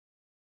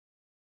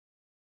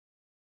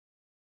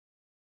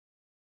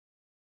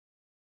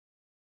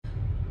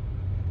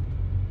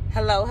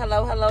Hello,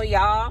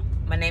 y'all.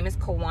 My name is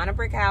Kawania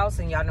Brickhouse,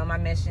 and y'all know my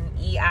mission,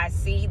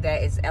 EIC,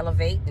 that is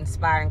Elevate,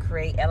 Inspire, and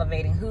Create,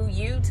 elevating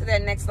you to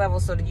that next level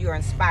so that you are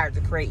inspired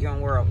to create your own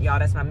world. Y'all,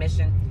 that's my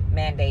mission,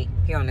 mandate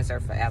here on this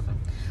earth forever.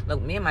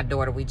 Look, me and my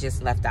daughter, we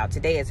just left out.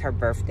 Today is her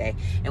birthday,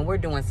 and we're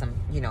doing some,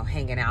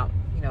 hanging out,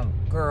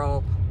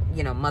 girl,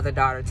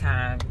 mother-daughter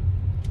time.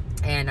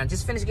 And I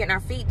just finished getting our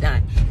feet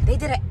done. They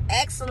did an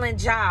excellent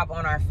job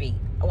on our feet.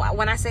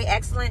 When I say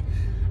excellent,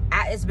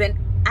 I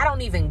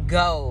don't even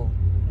go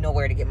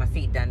nowhere to get my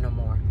feet done no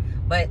more.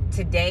 But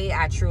today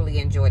I truly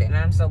enjoyed it, and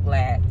I'm so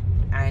glad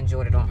I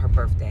enjoyed it on her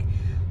birthday.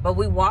 But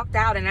we walked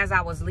out, and as I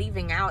was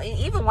leaving out, and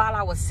even while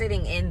I was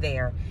sitting in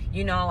there,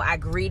 I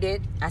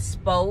greeted, I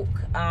spoke,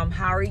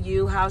 how are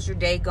you, how's your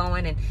day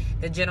going? And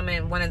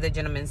one of the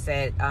gentlemen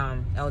said,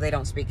 oh, they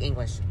don't speak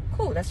English.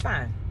 Cool, that's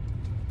fine.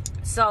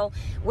 So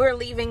we're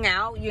leaving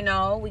out,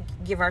 we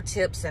give our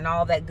tips and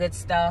all that good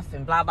stuff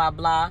and blah, blah,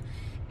 blah.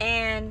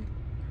 And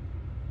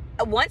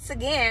once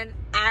again,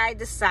 I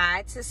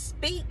decide to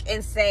speak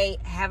and say,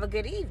 have a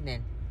good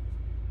evening.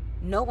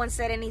 No one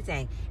said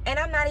anything. And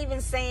I'm not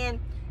even saying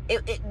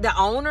the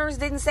owners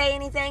didn't say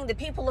anything. The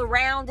people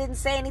around didn't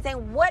say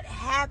anything. What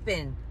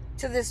happened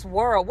to this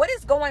world? What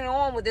is going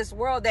on with this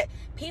world that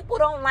people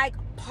don't like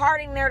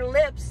parting their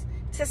lips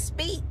to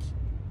speak?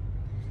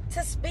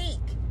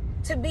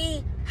 To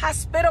be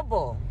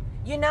hospitable.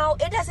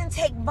 It doesn't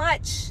take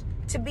much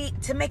to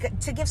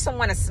give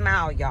someone a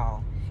smile,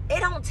 y'all. It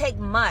don't take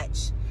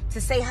much to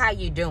say how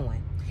you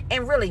doing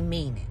and really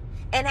mean it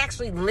and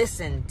actually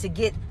listen to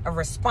get a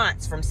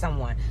response from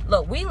someone.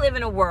 Look, we live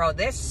in a world,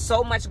 there's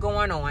so much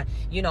going on,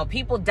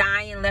 people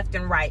dying left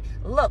and right.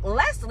 Look,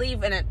 let's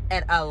leave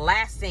a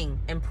lasting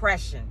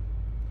impression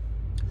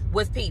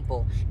with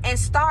people and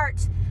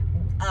start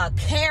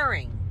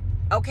caring.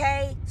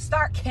 Okay,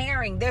 start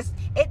caring.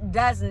 It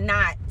does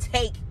not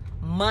take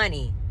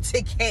money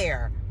to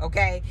care.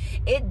 Okay,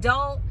 it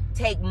don't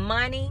take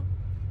money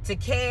to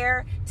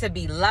care, to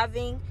be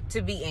loving,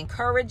 to be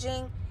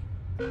encouraging.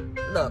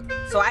 Look,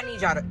 so I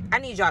need y'all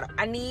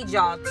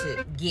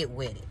to get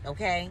with it.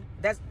 Okay,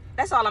 that's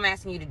all I'm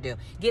asking you to do.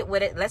 Get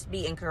with it. Let's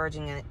be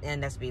encouraging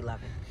and let's be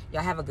loving.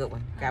 Y'all have a good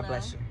one. God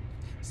bless you.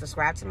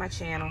 Subscribe to my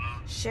channel.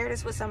 Share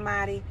this with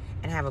somebody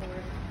and have a.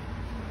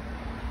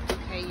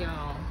 Hey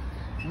y'all.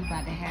 We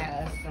about to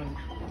have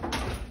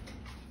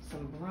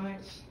some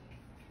brunch,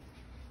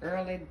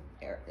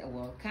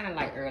 kind of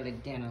like early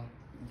dinner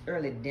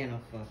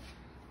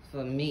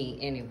for me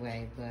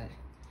anyway, but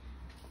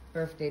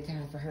birthday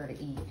time for her to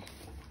eat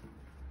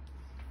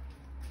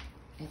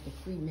at the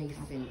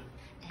Freemason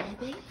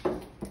Abbey.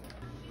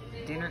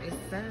 Dinner is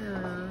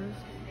served.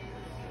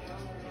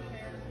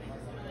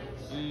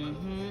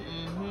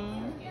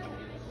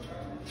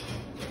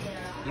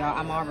 Y'all,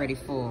 I'm already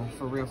full,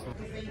 for real.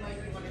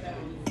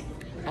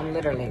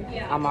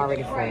 I'm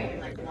already full.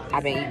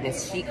 I've been eating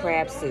this sheet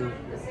crab soup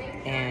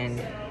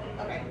and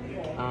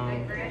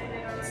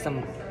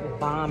some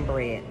bomb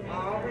bread.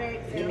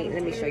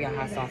 Let me show y'all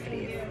how soft it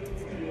is.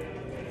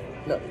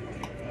 Look,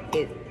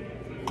 you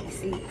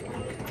see,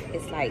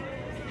 it's like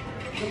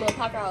the little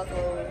Parker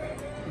household.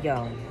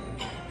 Yo,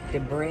 the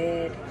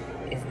bread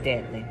is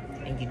deadly,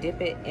 and you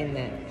dip it in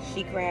the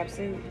sheet crab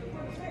soup,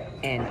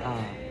 and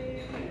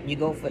you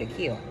go for the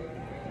kill.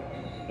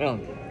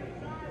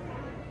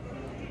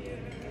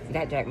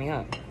 That jacked me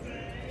up.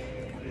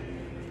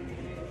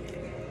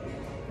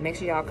 Make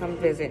sure y'all come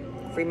visit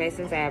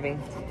Freemasons Abbey,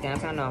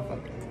 downtown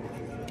Norfolk.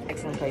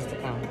 Excellent place to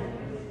come.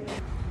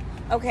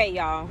 Okay,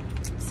 y'all.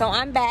 So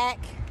I'm back.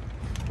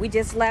 We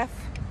just left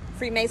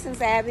Freemasons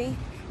Abbey,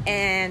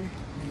 and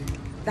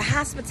the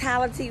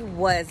hospitality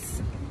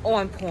was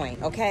on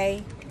point,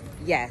 okay?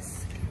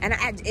 Yes. And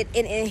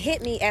it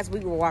hit me as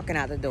we were walking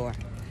out the door.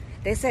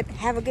 They said,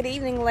 have a good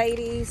evening,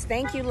 ladies.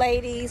 Thank you,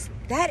 ladies.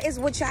 That is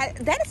how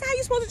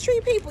you're supposed to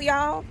treat people,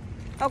 y'all.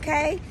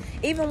 Okay?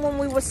 Even when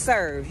we were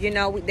served,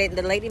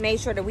 the lady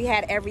made sure that we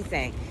had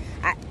everything.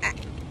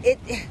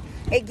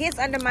 It gets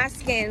under my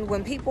skin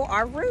when people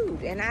are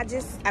rude, and I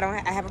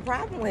have a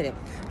problem with it.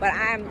 But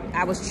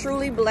I was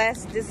truly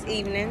blessed this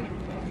evening.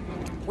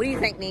 What do you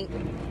think, Neat?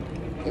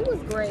 It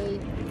was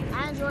great.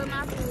 I enjoyed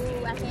my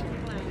food. I can't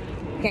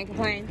complain. Can't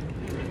complain?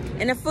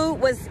 And the food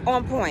was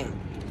on point,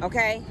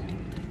 okay?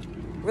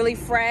 Really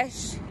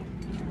fresh.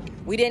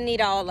 We didn't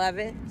eat all of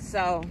it,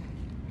 so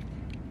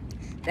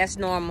that's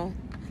normal.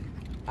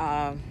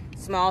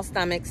 Small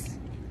stomachs.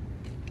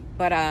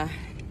 But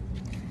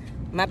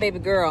my baby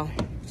girl,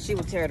 she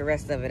will tear the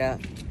rest of it up.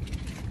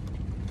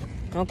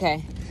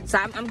 Okay, so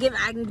I'm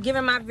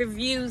giving my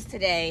reviews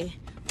today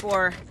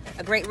for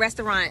a great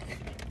restaurant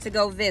to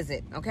go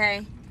visit.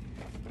 Okay,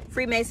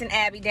 Freemason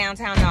Abbey,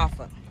 downtown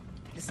Norfolk.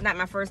 This is not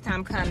my first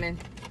time coming.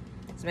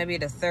 It's maybe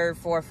the third,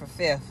 fourth, or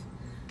fifth.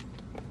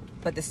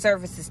 But the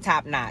service is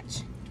top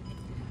notch.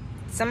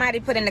 Somebody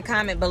put in the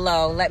comment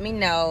below, let me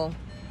know,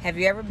 have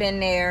you ever been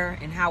there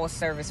and how was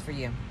service for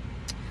you?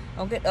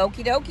 Okay,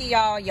 okie dokie,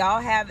 y'all.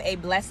 Y'all have a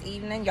blessed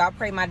evening. Y'all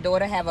pray my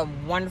daughter have a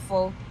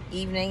wonderful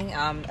evening,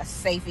 a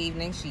safe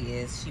evening. She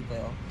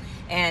will.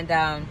 And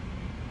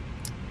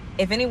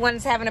If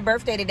anyone's having a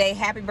birthday today,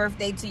 happy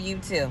birthday to you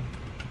too.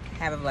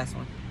 Have a blessed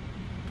one.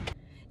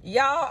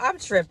 Y'all, I'm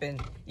tripping.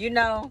 You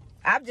know,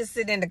 I'm just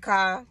sitting in the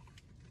car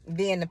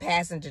being the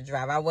passenger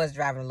driver. I was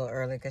driving a little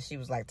early because she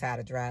was like tired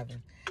of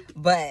driving.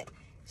 But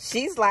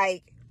she's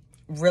like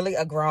really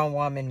a grown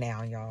woman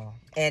now, y'all.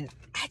 And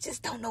I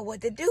just don't know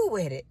what to do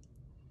with it.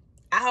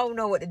 I don't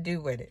know what to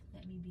do with it.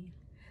 Let me be.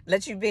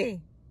 Let you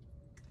be.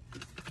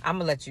 I'm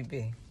going to let you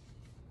be.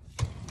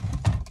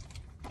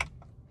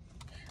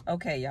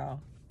 Okay,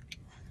 y'all.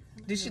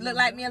 Does she look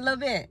like me a little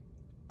bit?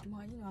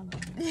 Well, you know I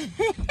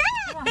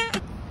love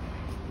it.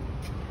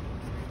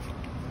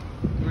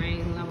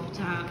 Green level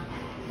top.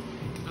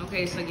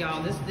 Okay, so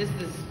y'all, this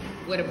is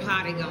where the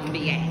potty gonna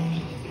be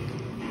at.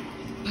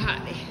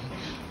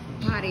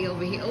 Potty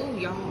over here. Oh,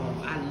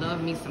 y'all, I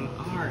love me some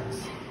art.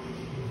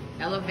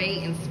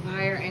 Elevate,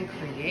 inspire, and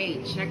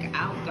create. Check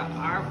out the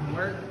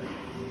artwork.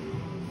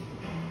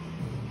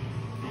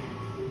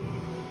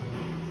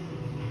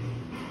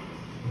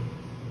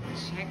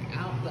 Check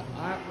out the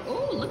art.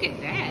 Oh, look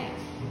at that.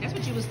 That's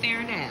what you were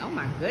staring at. Oh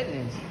my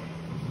goodness.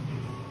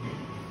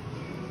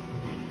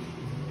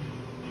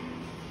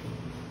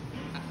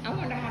 I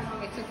wonder how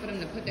long it took for them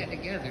to put that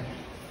together.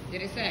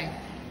 Did it say?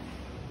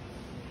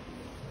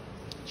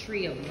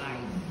 Tree of Life.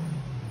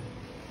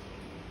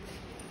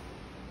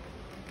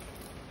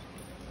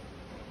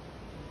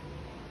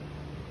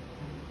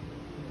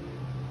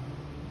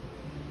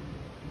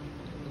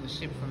 It was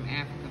shipped from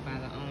Africa by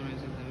the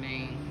owners of the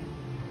Maine.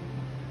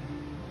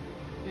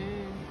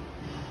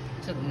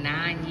 Took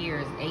 9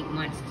 years, 8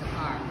 months to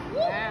carve.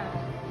 Wow.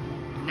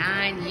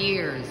 9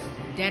 years,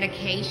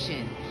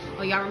 dedication.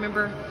 Oh, y'all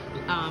remember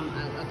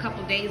a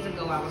couple days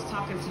ago I was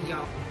talking to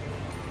y'all.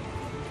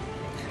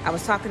 I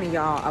was talking to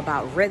y'all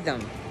about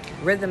rhythm.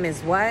 Rhythm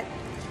is what?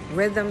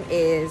 Rhythm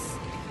is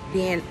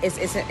being,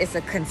 it's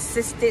a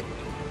consistent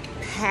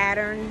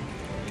pattern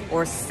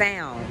or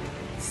sound,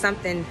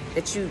 something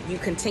that you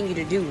continue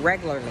to do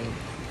regularly.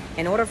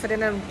 In order for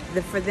them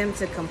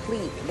to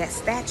complete that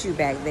statue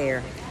back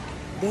there,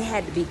 they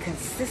had to be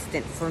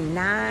consistent for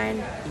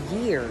 9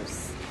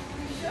 years.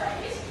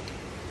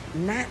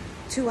 Not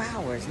 2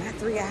 hours, not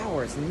 3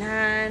 hours,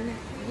 9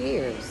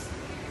 years.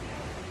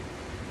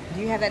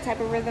 Do you have that type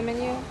of rhythm in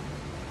you?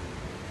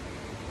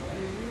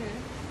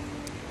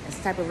 Mm-hmm. It's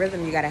the type of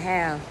rhythm you gotta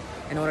have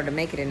in order to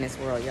make it in this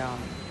world, y'all.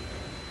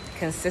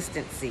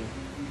 Consistency.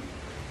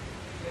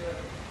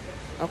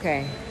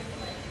 Okay.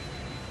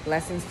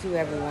 Blessings to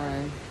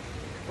everyone.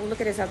 Oh,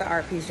 look at this other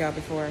art piece, y'all,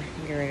 before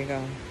we get ready to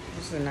go.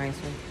 This is a nice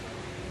one.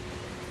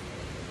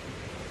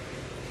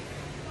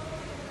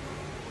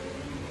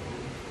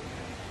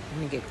 Let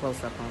me get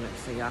close up on it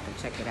so y'all can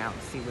check it out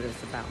and see what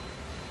it's about.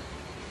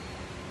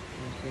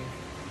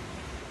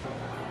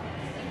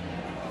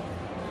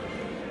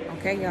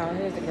 Okay, y'all,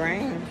 here's the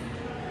grain.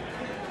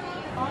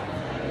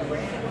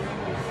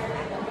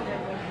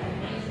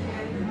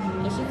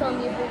 And she told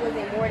me if it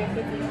wasn't more than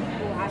 50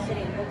 people, I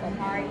shouldn't book a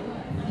party.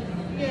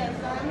 Yeah,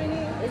 so how many?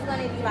 It's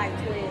gonna be like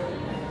 12.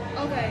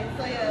 Okay,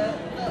 so yeah,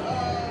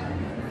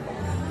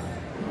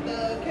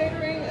 the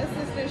catering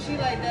assistant, she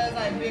like does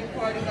like big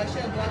parties, like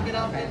she'll block it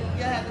off and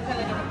you'll have to pay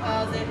like a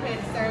deposit, pay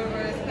the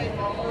servers, pay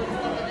for food and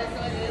stuff like that, so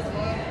it is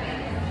one.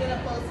 Then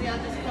opposed to y'all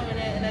just coming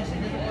in and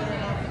actually just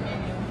ordering off the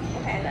menu.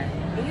 Okay.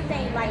 Do you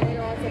think like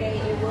later on today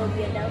it will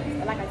be enough,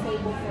 like a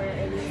table for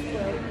at least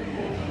 12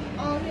 people?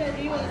 Yeah,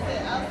 do you want to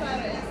sit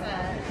outside or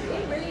inside?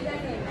 It really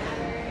doesn't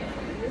matter.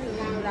 Just as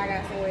long as I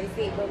got somewhere to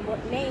sit, but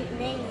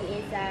mainly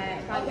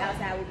inside. Probably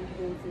outside would be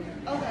cool too.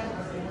 Okay.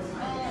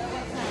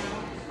 What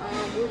time?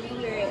 We'll be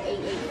here at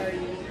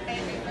 8:30.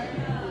 8:30?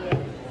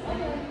 Yeah.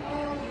 Okay.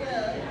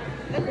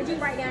 Yeah. Could you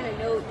write down a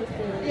note just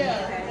to...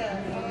 Yeah.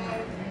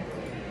 Okay.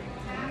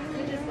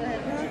 We just go ahead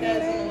and put you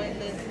guys on the wait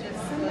list. Just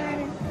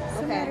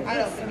Okay. I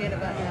don't forget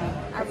about y'all.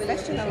 I really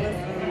appreciate it.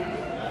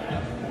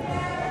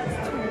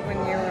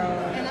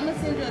 21-year-old. And I'm gonna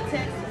send you a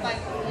text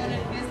like when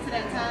it gets to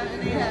that time, and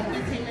then you have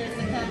 15 minutes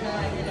to come and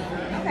like, you know.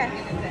 Okay.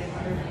 Get the text.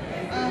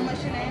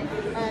 What's your name?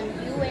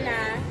 You and I.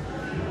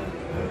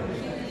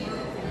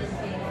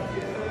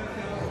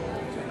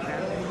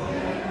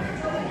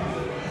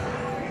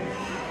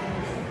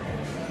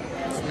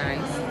 It's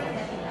nice.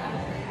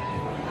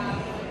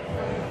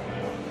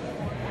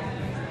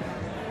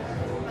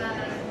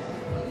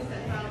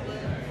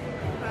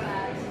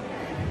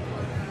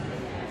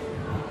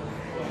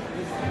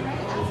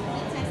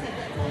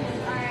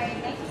 Alright,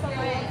 thank you so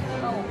much.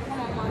 Oh, come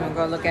on, Mom. You wanna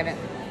go look at it?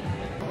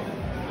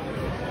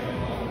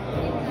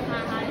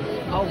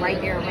 Oh, right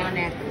there around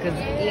that, because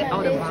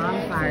the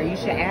bonfire. You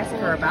should ask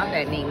her about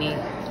that, Nene.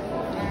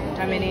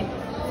 How many?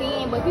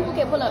 10, but people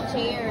can pull up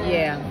chairs.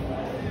 Yeah.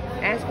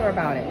 Ask her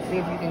about it. See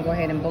if you can go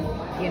ahead and book,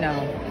 you know,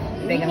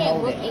 they can can't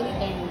hold book it.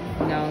 anything.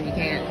 No, you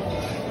can't.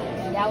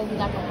 That would be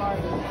like a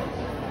party.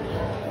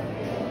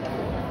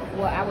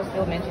 Well, I would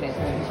still mention it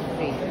so you should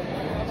see.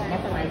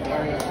 That's a nice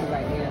area too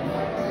right there.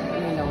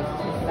 You know, it's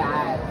two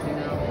sides, you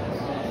know.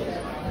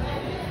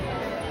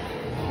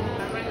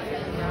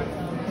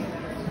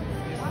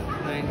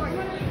 Nice.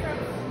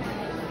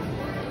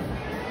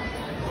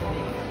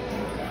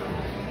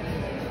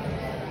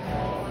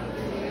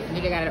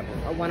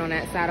 got one on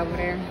that side over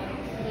there?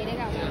 Yeah, they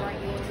got one right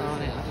here. Oh, on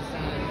that other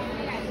side.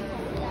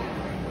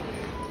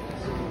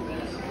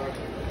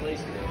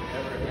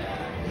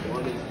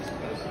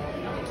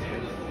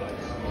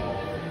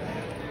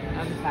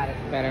 Other side is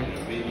better.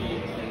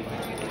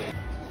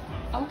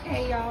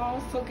 Okay,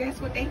 y'all. So guess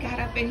what they got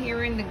up in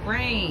here in the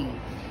grain?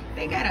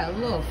 They got a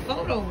little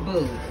photo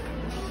booth.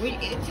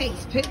 It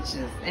takes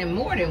pictures and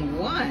more than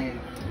one.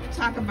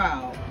 Talk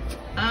about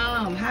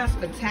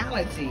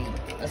hospitality.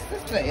 A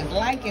sister is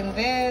liking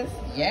this.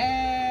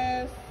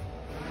 Yes.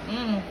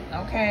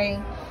 Okay.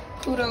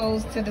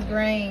 Kudos to the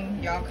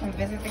grain. Y'all come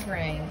visit the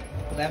grain.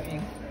 Love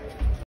you.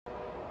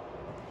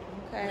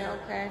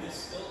 Okay.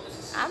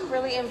 I'm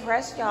really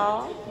impressed,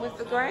 y'all, with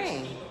the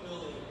grain.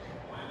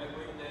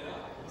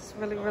 It's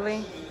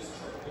really,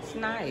 it's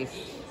nice.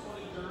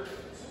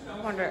 I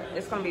wonder,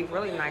 it's gonna be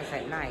really nice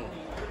at night.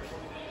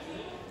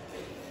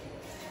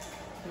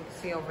 You can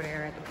see over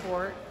there at the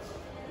port.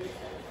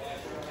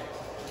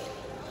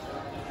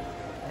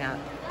 Now,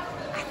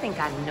 I think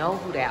I know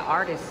who that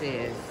artist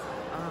is.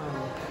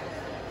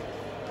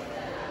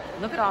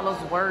 Look at all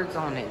those words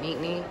on it,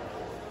 neat.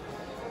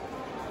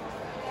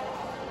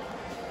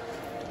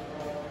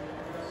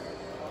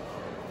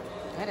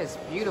 That is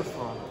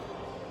beautiful.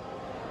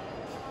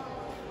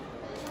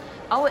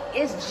 Oh,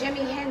 it's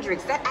Jimi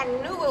Hendrix. That I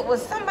knew it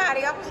was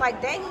somebody. I was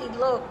like, dang, he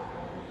looked.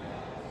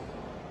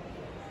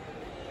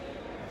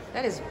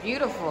 That is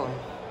beautiful.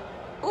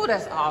 Ooh,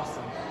 that's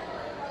awesome.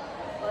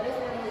 Oh, this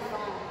one of his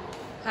songs.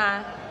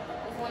 Huh?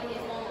 This one of his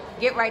songs.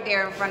 Get right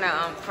there in front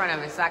of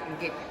it so I can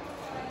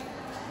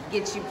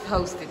get you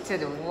posted to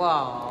the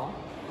wall.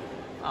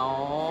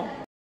 Oh.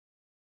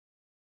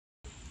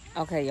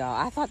 Okay, y'all.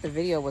 I thought the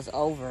video was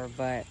over,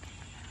 but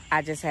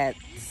I just had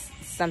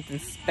something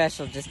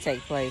special just take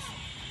place.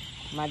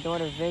 My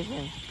daughter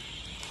Vision,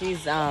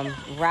 she's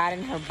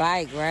riding her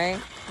bike, right?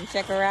 You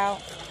check her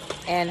out,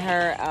 and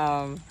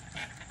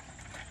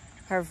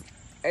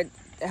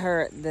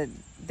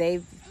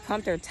they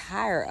pumped her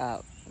tire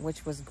up,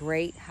 which was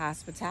great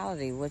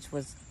hospitality, which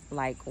was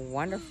like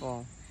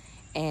wonderful.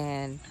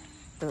 And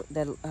the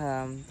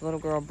little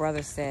girl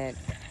brother said,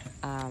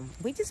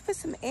 we just put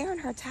some air in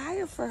her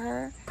tire for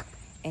her.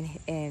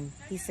 And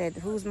he said,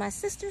 who's my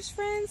sister's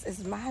friends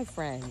is my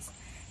friends.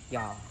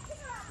 Y'all,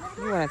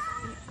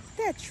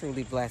 that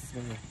truly blessed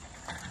me.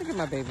 Look at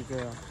my baby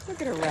girl.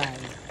 Look at her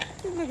riding.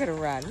 Look at her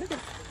riding.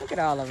 Look at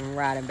all of them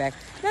riding back.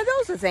 Now,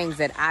 those are things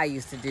that I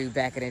used to do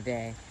back in the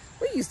day.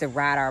 We used to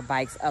ride our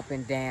bikes up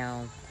and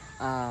down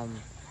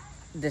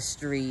the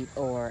street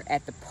or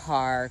at the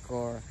park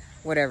or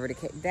whatever the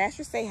case.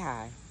 Dasher, say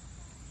hi.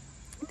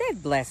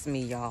 That blessed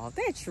me, y'all.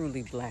 That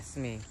truly blessed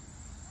me.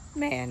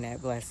 Man,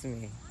 that blessed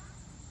me.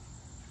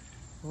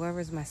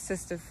 Whoever's my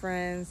sister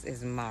friends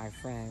is my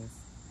friends.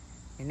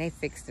 And they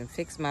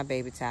fixed my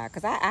baby tire.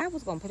 Because I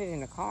was going to put it in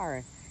the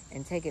car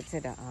and take it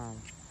to the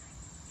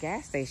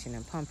gas station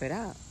and pump it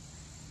up.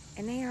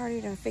 And they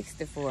already done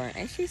fixed it for her.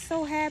 And she's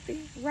so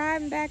happy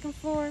riding back and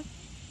forth.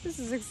 This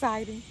is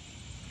exciting.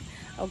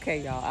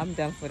 Okay, y'all. I'm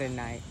done for the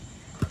night.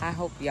 I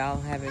hope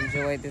y'all have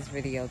enjoyed this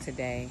video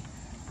today.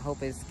 I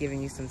hope it's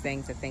giving you some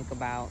things to think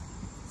about.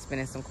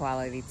 Spending some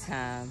quality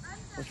time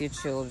with your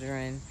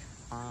children.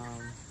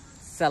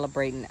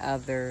 Celebrating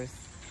others.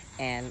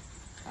 And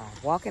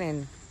walking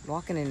in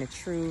the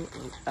true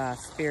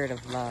spirit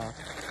of love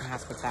and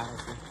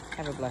hospitality.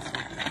 Have a blessed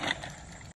one.